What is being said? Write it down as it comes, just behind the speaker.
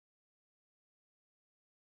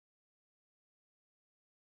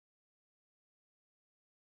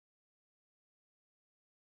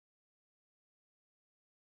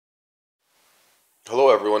Hello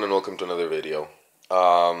everyone and welcome to another video.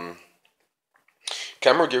 Um,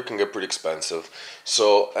 Camera gear can get pretty expensive.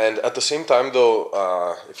 And at the same time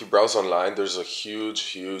though, if you browse online, there's a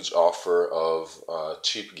huge offer of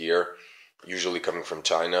cheap gear, usually coming from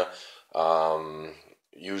China.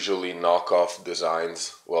 Usually knockoff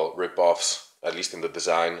designs, well, rip-offs, at least in the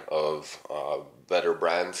design of better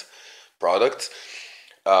brand products.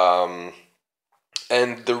 Um,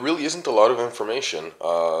 and there really isn't a lot of information.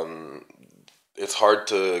 It's hard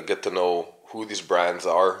to get to know who these brands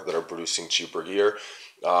are that are producing cheaper gear.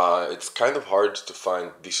 It's kind of hard to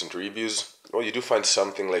find decent reviews. Well, you do find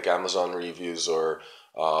something like Amazon reviews or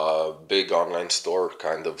big online store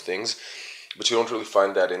kind of things, but you don't really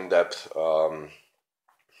find that in-depth uh,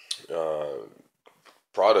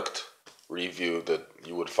 product review that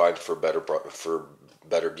you would find for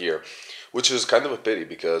better gear, which is kind of a pity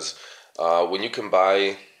because when you can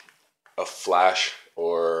buy a flash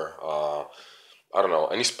or I don't know,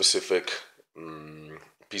 any specific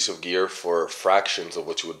piece of gear for fractions of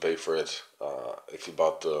what you would pay for it if you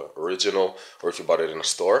bought the original or if you bought it in a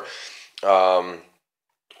store. Um,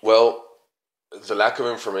 well, the lack of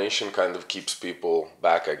information kind of keeps people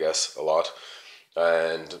back, I guess, a lot.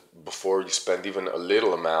 And before you spend even a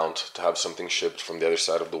little amount to have something shipped from the other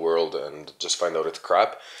side of the world and just find out it's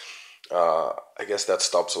crap, I guess that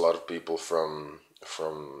stops a lot of people from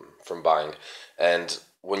buying. And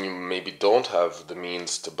when you maybe don't have the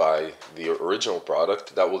means to buy the original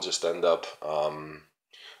product, that will just end up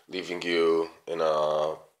leaving you in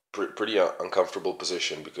a pretty uncomfortable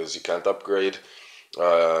position because you can't upgrade,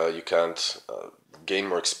 you can't gain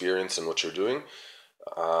more experience in what you're doing,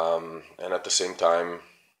 and at the same time,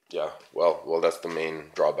 yeah, well, that's the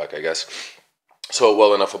main drawback, I guess. So,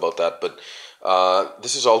 well, enough about that. But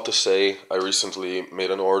this is all to say, I recently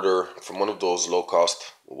made an order from one of those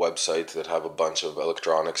low-cost websites that have a bunch of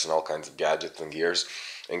electronics and all kinds of gadgets and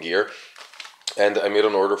gear. And I made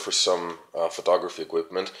an order for some photography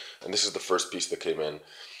equipment, and this is the first piece that came in.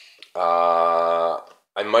 I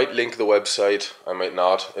might link the website, I might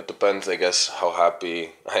not. It depends, I guess, how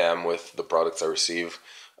happy I am with the products I receive.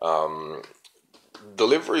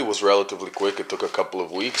 Delivery was relatively quick. It took a couple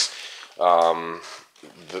of weeks. Um,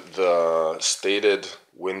 the stated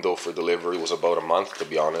window for delivery was about a month, to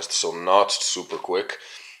be honest, so not super quick.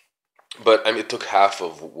 But I mean, it took half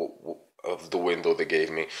of the window they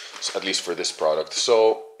gave me, at least for this product.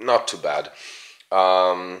 So not too bad.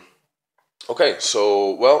 Um, okay,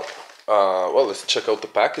 so let's check out the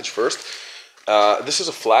package first. This is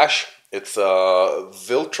a flash. It's a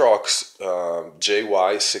Viltrox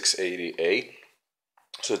JY680A.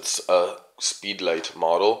 So it's a speedlight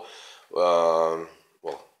model. A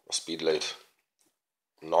speedlight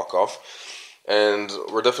knockoff, and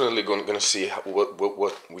we're definitely going to see what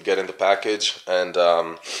we get in the package, and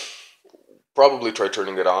probably try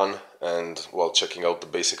turning it on and checking out the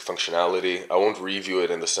basic functionality. I won't review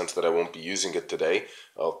it in the sense that I won't be using it today.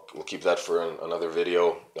 We'll keep that for another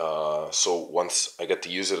video. So once I get to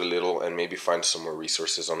use it a little and maybe find some more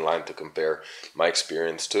resources online to compare my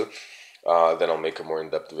experience to, then I'll make a more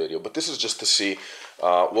in-depth video. But this is just to see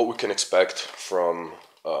what we can expect from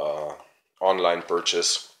online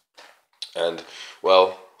purchase. And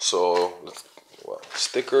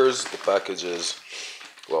stickers, the package is,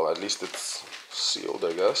 at least it's sealed,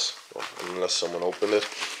 I guess, unless someone opened it.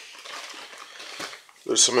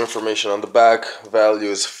 There's some information on the back. Value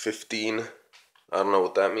is 15. I don't know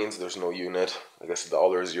what that means. There's no unit. I guess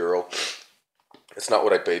dollars, euro. It's not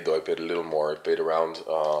what I paid though. I paid a little more. I paid around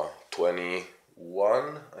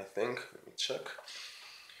 21, I think. Let me check.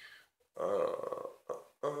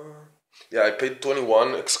 Yeah, I paid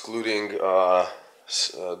 21 excluding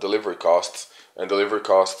delivery costs, and delivery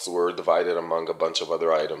costs were divided among a bunch of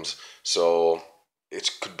other items. So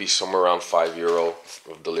it could be somewhere around €5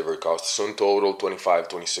 of delivery costs. So in total, 25,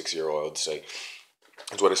 26 euro, I would say,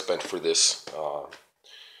 is what I spent for this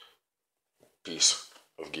piece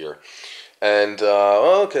of gear. And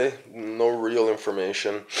okay, no real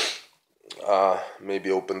information.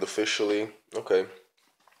 Maybe opened officially. Okay.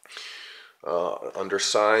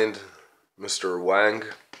 Undersigned, Mr. Wang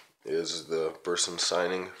is the person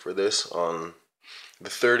signing for this on the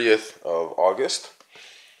 30th of August.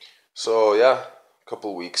 So yeah, a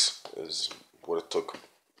couple weeks is what it took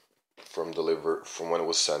from when it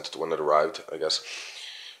was sent to when it arrived, I guess.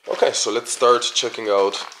 Okay, so let's start checking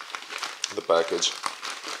out the package.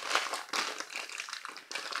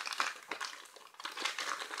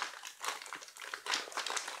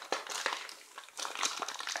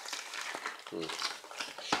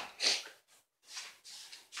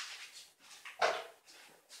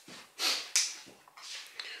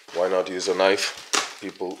 Why not use a knife?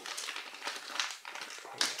 People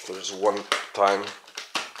there's one time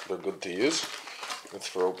they're good to use. It's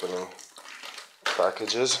for opening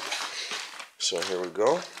packages. So here we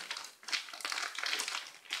go.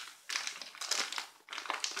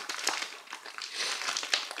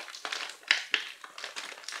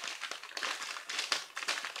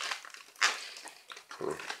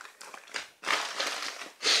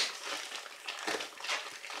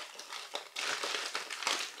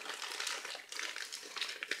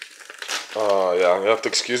 Yeah, you have to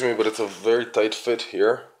excuse me, but it's a very tight fit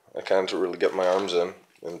here. I can't really get my arms in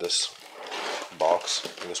this box,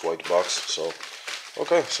 in this white box. So,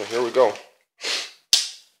 okay, so here we go.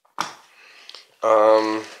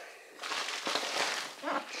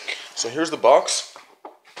 So here's the box.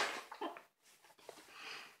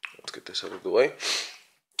 Let's get this out of the way.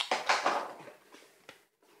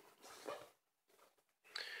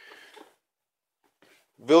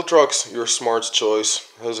 Viltrox, your smart choice,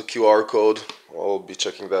 has a QR code. I'll be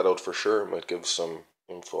checking that out for sure. It might give some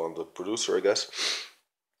info on the producer, I guess.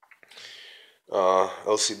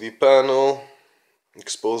 LCD panel,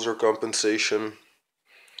 exposure compensation.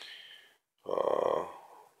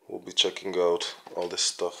 We'll be checking out all this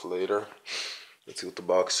stuff later. Let's see what the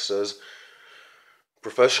box says.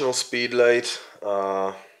 Professional speedlight,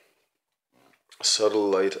 subtle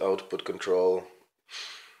light output control.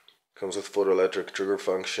 Comes with photoelectric trigger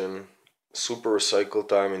function, super recycle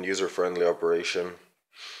time and user-friendly operation.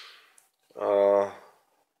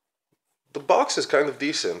 The box is kind of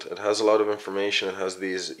decent. It has a lot of information. It has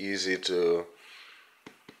these easy to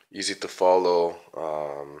follow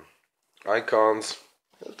icons.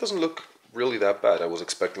 It doesn't look really that bad. I was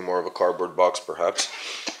expecting more of a cardboard box perhaps.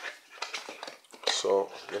 So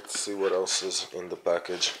let's see what else is in the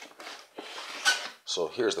package. So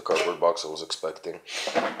here's the cardboard box I was expecting.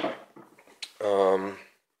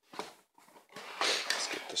 Let's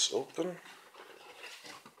get this open.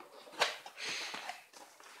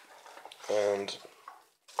 And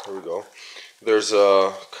here we go. There's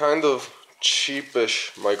a kind of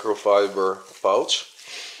cheapish microfiber pouch.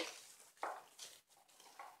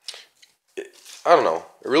 I don't know.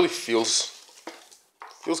 It really feels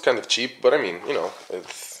kind of cheap, but I mean, you know,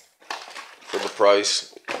 it's for the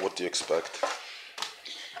price. What do you expect?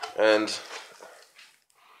 And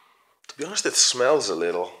to be honest, it smells a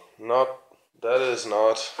little. That is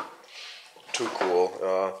not too cool.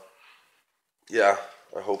 Yeah,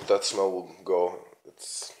 I hope that smell will go.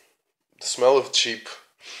 It's the smell of cheap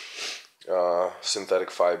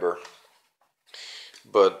synthetic fiber.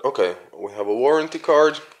 But okay, we have a warranty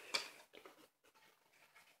card.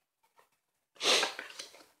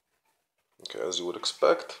 Okay, as you would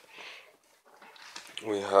expect.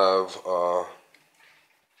 We have a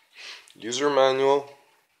user manual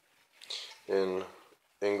in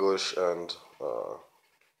English and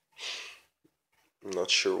I'm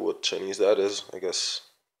not sure what Chinese that is. I guess,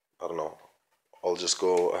 I don't know. I'll just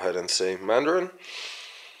go ahead and say Mandarin.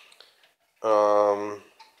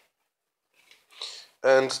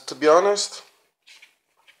 And to be honest,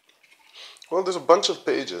 well, there's a bunch of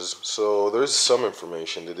pages, so there's some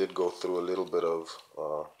information. They did go through a little bit of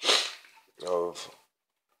let's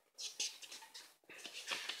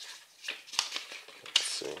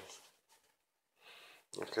see.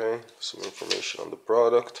 Okay, some information on the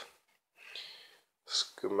product,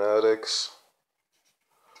 schematics.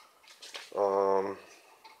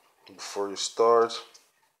 Before you start,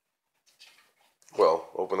 well,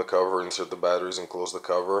 open the cover, insert the batteries, and close the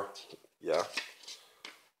cover. Yeah.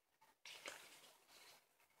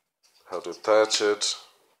 How to attach it,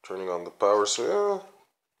 turning on the power. So yeah.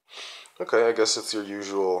 Okay, I guess it's your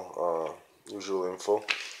usual info.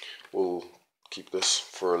 We'll keep this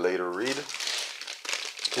for a later read.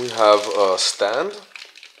 We have a stand.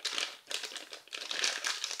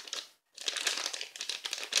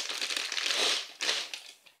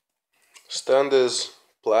 Stand is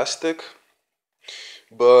plastic,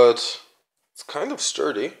 but it's kind of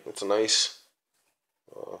sturdy. It's a nice,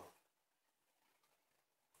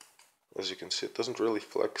 as you can see, it doesn't really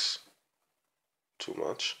flex too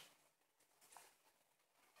much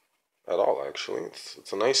at all. Actually,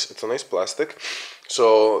 it's a nice plastic.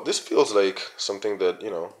 So this feels like something that, you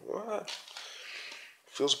know,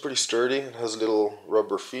 feels pretty sturdy. It has little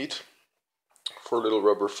rubber feet, 4 little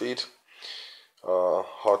rubber feet,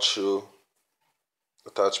 hot shoe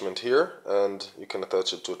attachment here, and you can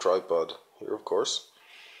attach it to a tripod here, of course.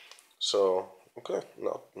 So okay,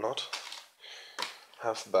 not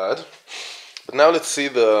half bad. But now let's see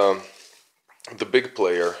the big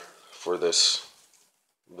player for this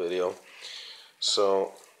video.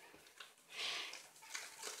 So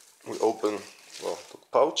we open, well, the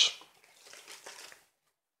pouch.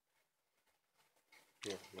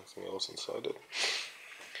 Yeah, nothing else inside it.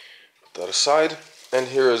 Put that aside, and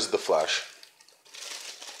here is the flash.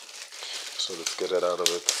 So let's get it out of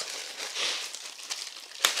it.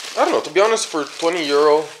 I don't know, to be honest, for 20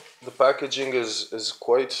 euro, the packaging is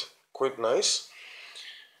quite nice.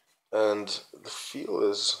 And the feel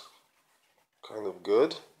is kind of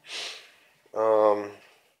good. What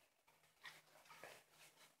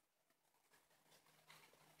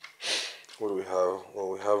do we have? Well,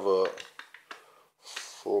 we have a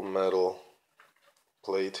full metal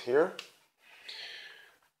plate here.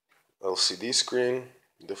 LCD screen,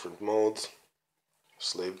 different modes,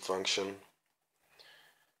 slave function,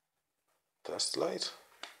 test light,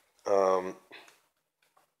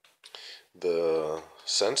 the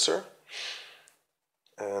sensor,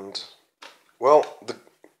 and well, the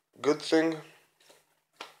good thing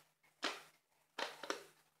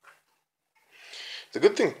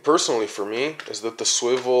personally for me is that the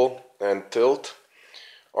swivel and tilt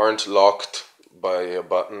aren't locked by a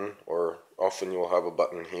button, or often you'll have a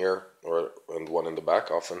button here and one in the back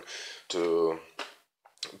often to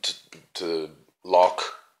lock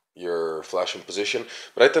your flash in position.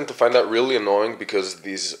 But I tend to find that really annoying because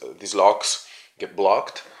these locks get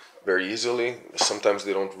blocked very easily. Sometimes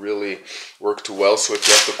they don't really work too well, so if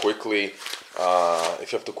you have to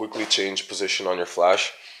quickly change position on your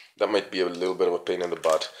flash, that might be a little bit of a pain in the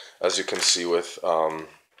butt, as you can see with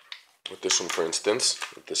this one, for instance,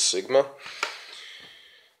 with this Sigma.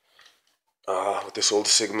 With this old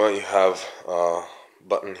Sigma, you have a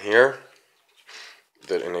button here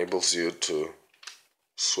that enables you to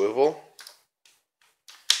swivel.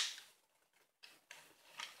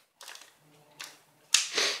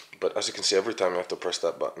 But as you can see, every time you have to press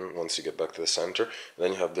that button once you get back to the center. And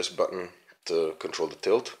then you have this button to control the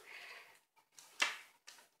tilt.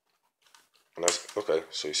 And okay,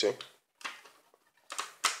 so you see?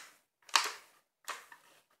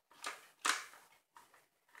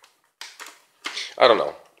 I don't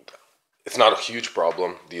know. It's not a huge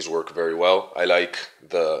problem. These work very well. I like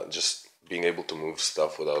just being able to move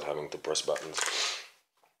stuff without having to press buttons.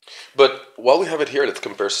 But while we have it here, let's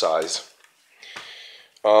compare size.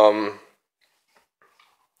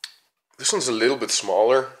 This one's a little bit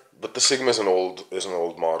smaller, but the Sigma is an old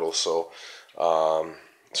model, so I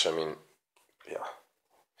mean, yeah.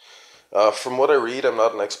 From what I read, I'm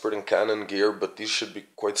not an expert in Canon gear, but these should be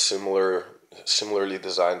quite similarly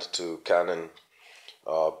designed to Canon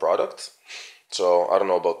products. So I don't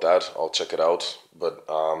know about that. I'll check it out. But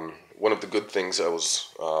one of the good things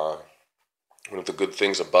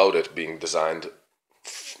about it being designed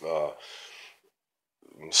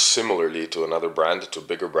similarly to another brand, to a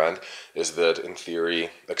bigger brand, is that in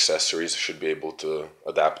theory accessories should be able to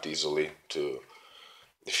adapt easily to,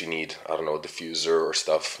 if you need, I don't know, a diffuser or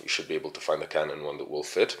stuff, you should be able to find a Canon one that will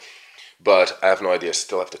fit. But I have no idea,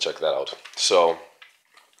 still have to check that out. So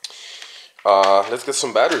let's get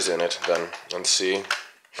some batteries in it then and see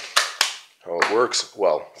how it works.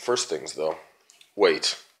 Well, first things though,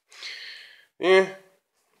 weight.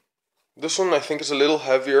 This one I think is a little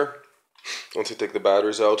heavier once you take the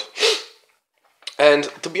batteries out. And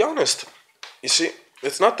to be honest, you see,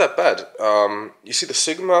 it's not that bad. You see the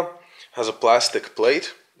Sigma has a plastic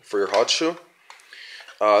plate for your hot shoe.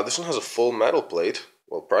 This one has a full metal plate.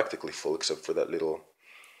 Well, practically full except for that little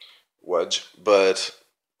wedge. But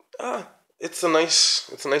it's a nice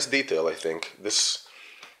detail, I think.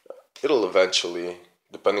 It'll eventually,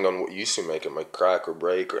 depending on what use you make, it might crack or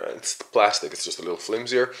break. Or it's plastic, it's just a little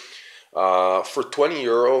flimsier. For 20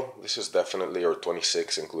 euro, this is definitely, or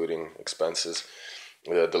 26 including expenses,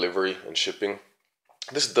 delivery and shipping.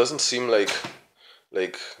 This doesn't seem like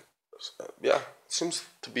yeah, it seems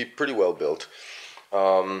to be pretty well built.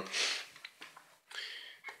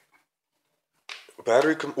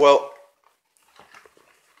 Well,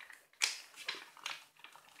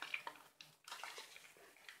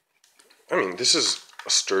 I mean, this is a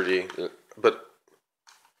sturdy, but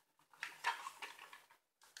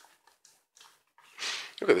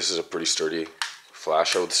okay, this is a pretty sturdy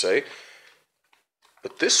flash, I would say.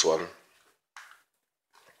 But this one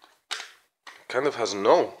kind of has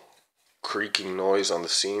no creaking noise on the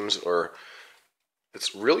seams, or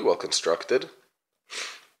it's really well constructed.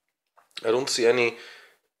 I don't see any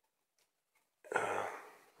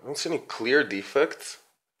clear defects.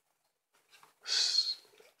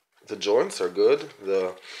 The joints are good.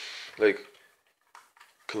 Can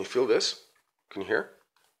you feel this? Can you hear?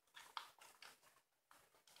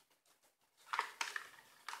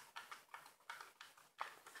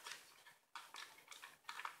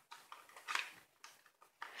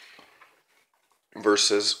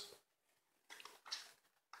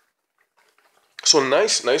 So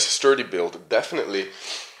nice sturdy build. Definitely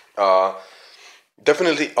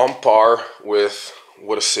definitely on par with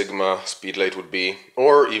what a Sigma speedlight would be,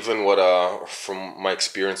 or even what from my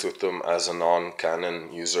experience with them as a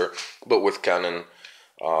non-Canon user, but with Canon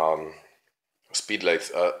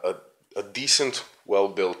speedlights, a decent,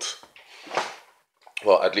 well-built,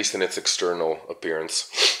 well, at least in its external appearance.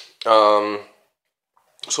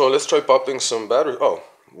 So let's try popping some batteries. Oh,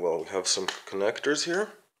 well, we have some connectors here.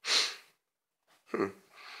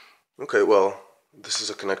 Okay, well, this is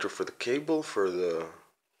a connector for the cable to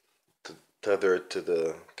tether it to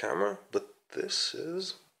the camera, but this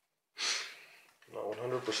is not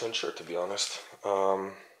 100% sure, to be honest.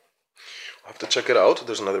 I'll have to check it out.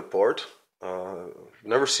 There's another port.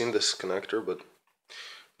 Never seen this connector, but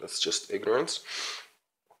that's just ignorance.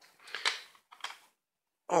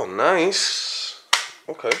 Oh, nice.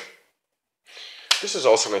 Okay. This is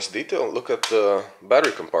also nice detail. Look at the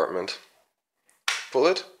battery compartment. Pull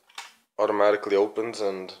it, automatically opens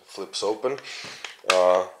and flips open.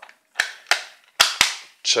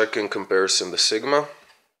 Check in comparison the Sigma.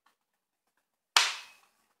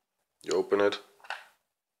 You open it.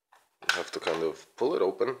 You have to kind of pull it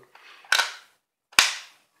open.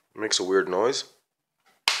 It makes a weird noise.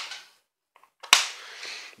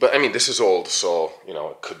 But I mean, this is old, so, you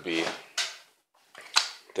know, it could be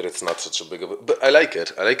that it's not such a big of a... But I like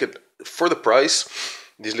it. I like it. For the price,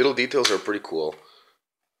 these little details are pretty cool.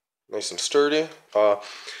 Nice and sturdy.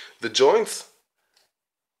 The joints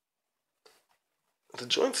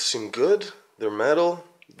seem good. They're metal.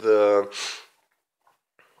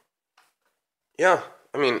 Yeah,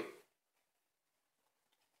 I mean,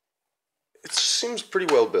 it seems pretty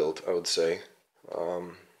well built, I would say.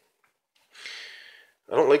 I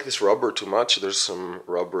don't like this rubber too much. There's some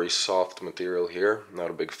rubbery soft material here. Not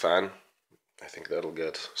a big fan. I think that'll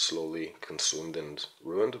get slowly consumed and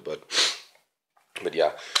ruined, but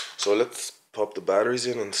yeah. So let's pop the batteries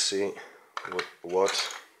in and see what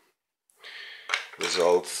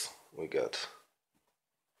results we get.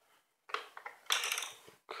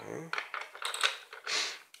 Okay.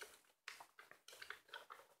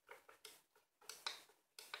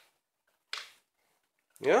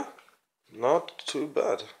 Yeah, not too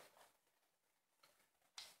bad.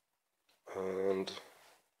 And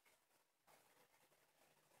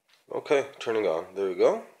okay, turning on. There we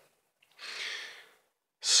go.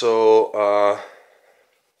 So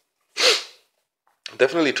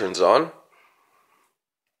definitely turns on.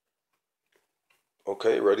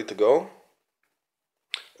 Okay, ready to go.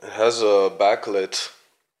 It has a backlit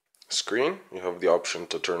screen. You have the option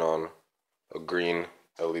to turn on a green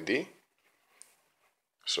LED.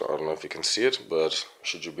 So I don't know if you can see it, but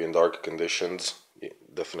should you be in dark conditions, it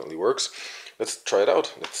definitely works. Let's try it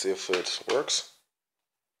out. Let's see if it works.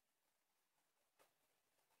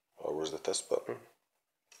 Oh, where's the test button?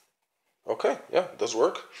 Okay, yeah, it does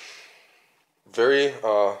work. Very,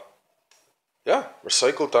 yeah,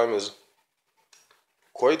 recycle time is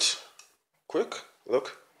quite quick.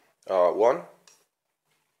 Look, 1,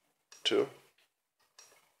 2,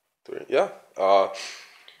 3, yeah.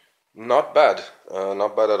 Not bad,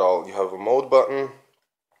 not bad at all. You have a mode button,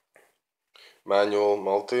 manual,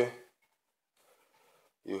 multi.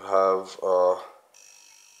 You have,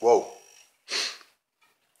 whoa,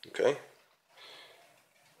 okay.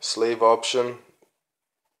 Slave option,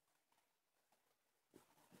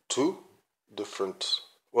 2 different,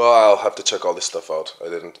 well, I'll have to check all this stuff out.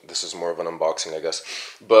 This is more of an unboxing, I guess.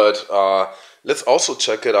 But let's also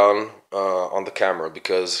check it on the camera,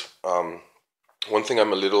 because one thing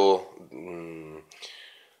I'm a little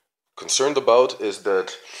concerned about is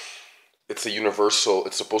that it's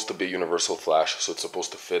supposed to be a universal flash, so it's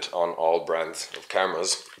supposed to fit on all brands of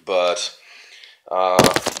cameras, but,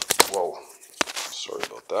 whoa, sorry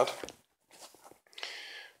about that.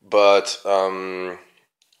 But,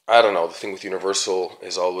 I don't know, the thing with universal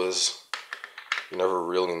is always, you never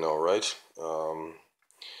really know, right?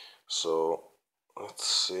 So, let's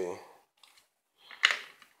see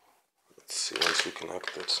once we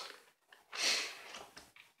connect it.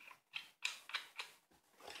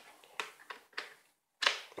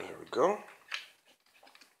 There we go.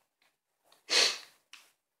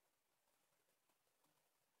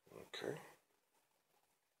 Okay.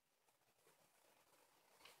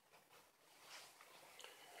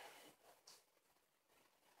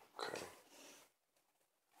 Okay.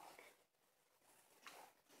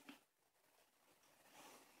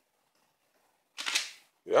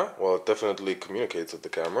 Yeah, well, it definitely communicates with the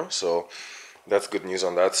camera, so that's good news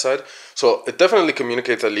on that side. So it definitely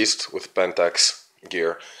communicates at least with Pentax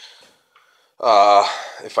gear.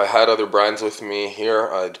 If I had other brands with me here,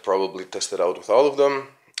 I'd probably test it out with all of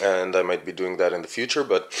them. and I might be doing that in the future.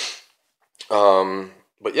 But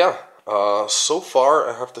yeah, so far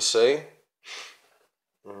I have to say,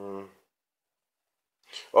 oh,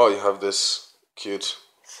 you have this cute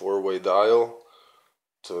four-way dial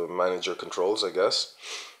to manage your controls, I guess.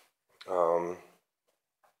 Um,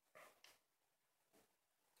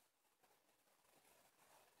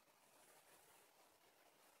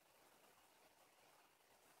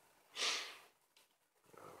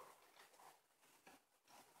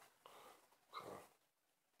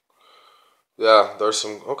 yeah, there's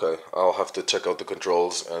some. Okay, I'll have to check out the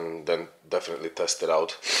controls and then definitely test it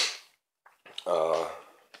out. Uh,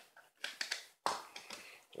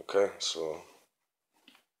 okay, so.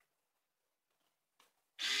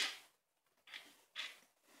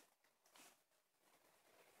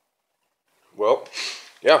 Well,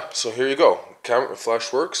 yeah, so here you go. Camera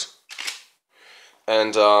flash works.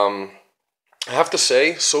 And I have to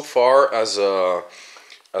say, so far as a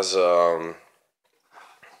as a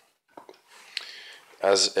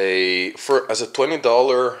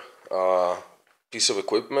 $20 piece of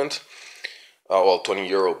equipment, well,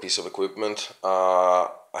 €20 piece of equipment, I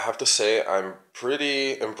have to say I'm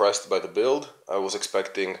pretty impressed by the build. I was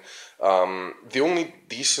expecting the only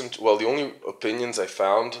opinions I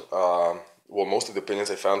found, well, most of the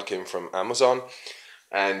opinions I found came from Amazon,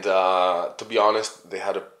 and to be honest, they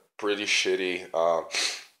had a pretty shitty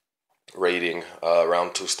rating,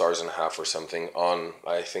 around 2.5 stars or something, on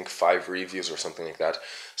I think 5 reviews or something like that.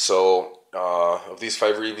 So of these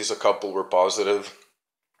 5 reviews, a couple were positive,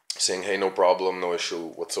 saying, hey, no problem, no issue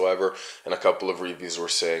whatsoever, and a couple of reviews were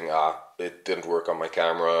saying, it didn't work on my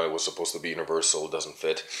camera, it was supposed to be universal, it doesn't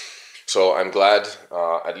fit. So I'm glad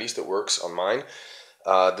at least it works on mine.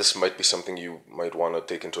 This might be something you might want to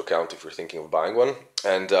take into account if you're thinking of buying one.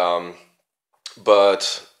 And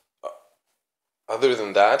but other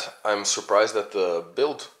than that, I'm surprised at the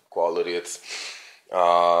build quality. It's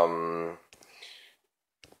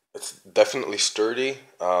definitely sturdy.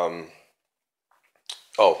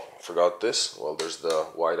 Oh, forgot this. Well, there's the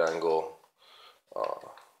wide angle.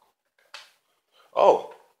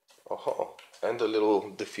 Oh, oh, and a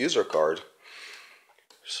little diffuser card.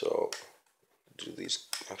 So, do these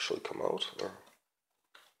actually come out? Or?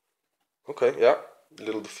 Okay, yeah,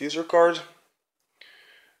 little diffuser card,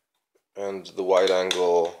 and the wide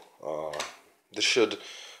angle. This should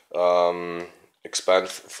expand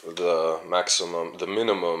the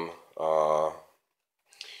minimum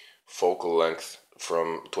focal length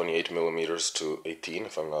from 28 millimeters to 18,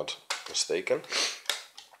 if I'm not mistaken.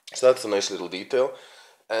 So that's a nice little detail.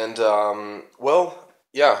 And well,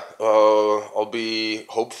 yeah, I'll be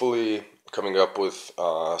hopefully coming up with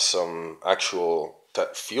some actual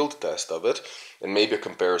field test of it, and maybe a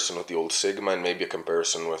comparison with the old Sigma, and maybe a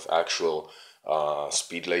comparison with actual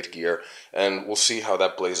speedlight gear, and we'll see how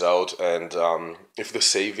that plays out, and if the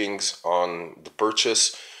savings on the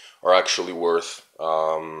purchase are actually worth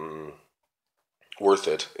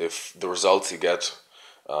it, if the results you get,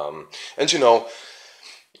 and you know,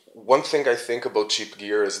 one thing I think about cheap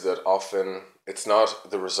gear is that often it's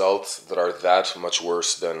not the results that are that much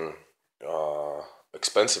worse than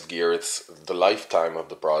expensive gear, it's the lifetime of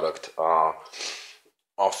the product.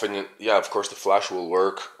 Often, yeah, of course the flash will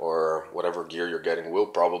work, or whatever gear you're getting will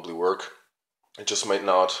probably work. It just might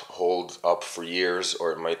not hold up for years,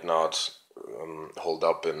 or it might not hold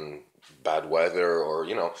up in bad weather, or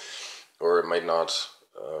or it might not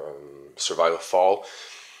survive a fall.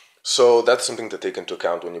 So that's something to take into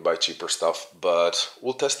account when you buy cheaper stuff. But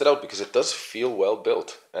we'll test it out because it does feel well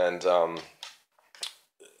built, and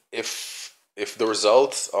if the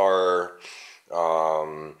results are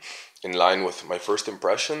in line with my first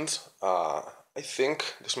impressions, I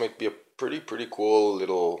think this might be a pretty cool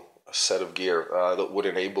little set of gear that would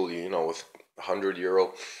enable you, with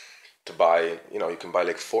 €100 to buy, you can buy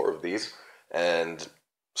like 4 of these and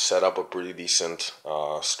set up a pretty decent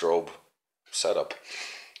strobe setup.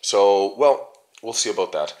 So, well, we'll see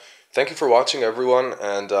about that. Thank you for watching, everyone,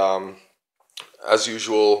 and as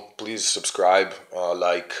usual, please subscribe,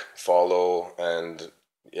 like, follow, and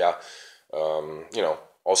yeah,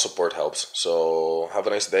 all support helps. So have a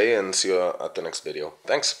nice day and see you at the next video.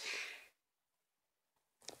 Thanks.